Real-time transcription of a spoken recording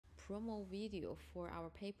promo video for our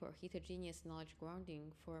paper Heterogeneous Knowledge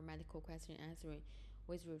Grounding for Medical Question Answering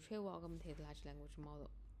with Retrieval Augmented Large Language Model.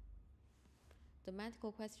 The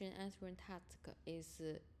medical question answering task is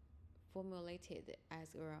formulated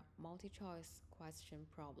as a multi-choice question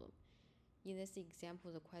problem. In this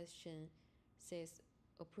example, the question says,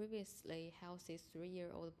 a previously healthy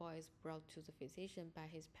 3-year-old boy is brought to the physician by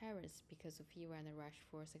his parents because of fever and rash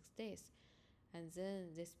for 6 days. And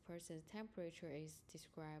then this person's temperature is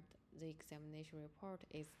described, the examination report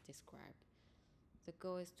is described. The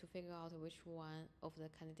goal is to figure out which one of the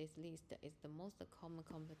candidates list is the most common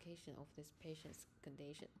complication of this patient's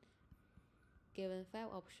condition. Given 5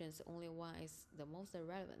 options, only one is the most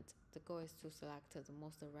relevant. The goal is to select the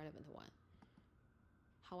most relevant one.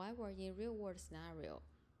 However, in real-world scenario,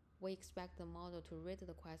 we expect the model to read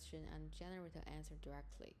the question and generate an answer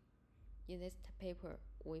directly. In this paper,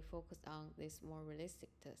 we focus on this more realistic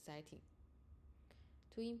setting.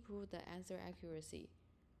 To improve the answer accuracy,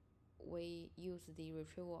 we use the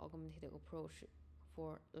retrieval augmented approach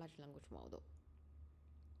for large language model.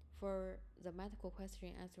 For the medical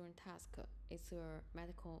question answering task, it's a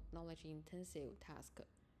medical knowledge intensive task.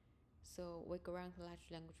 So we grant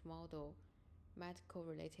large language model medical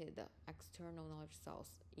related external knowledge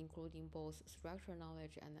source, including both structured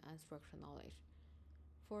knowledge and unstructured knowledge.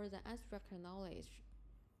 For the unstructured knowledge,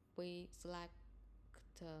 we select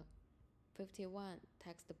 51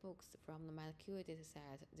 textbooks from the MedQ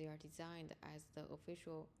dataset. They are designed as the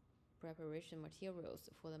official preparation materials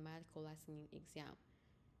for the medical licensing exam.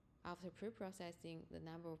 After pre-processing, the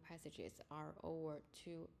number of passages are over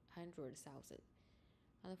 200,000.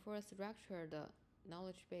 And for a structured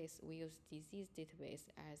knowledge base, we use disease database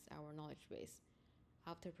as our knowledge base.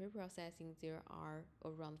 After pre-processing, there are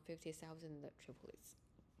around 50,000 triplets.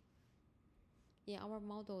 In our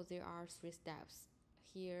model, there are 3 steps.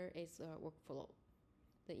 Here is a workflow.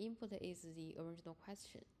 The input is the original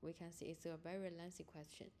question. We can see it's a very lengthy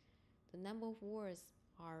question. The number of words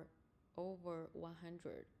are over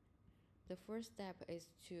 100. The first step is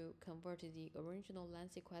to convert the original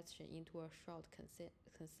lengthy question into a short,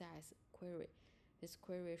 concise query. This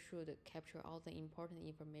query should capture all the important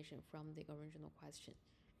information from the original question.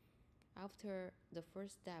 After the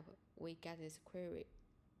first step, we get this query,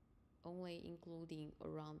 only including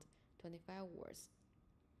around 25 words.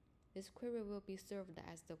 This query will be served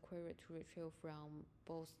as the query to retrieve from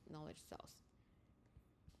both knowledge sources.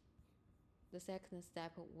 The second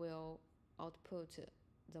step will output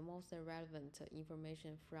the most relevant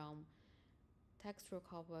information from textual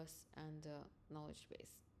corpus and knowledge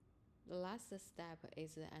base. The last step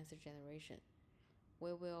is the answer generation.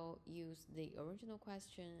 We will use the original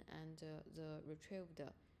question and the retrieved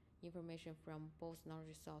information from both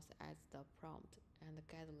knowledge sources as the prompt and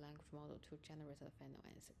guide the language model to generate the final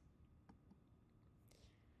answer.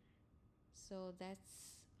 So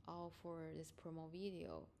that's all for this promo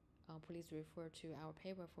video. Please refer to our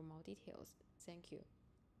paper for more details. Thank you.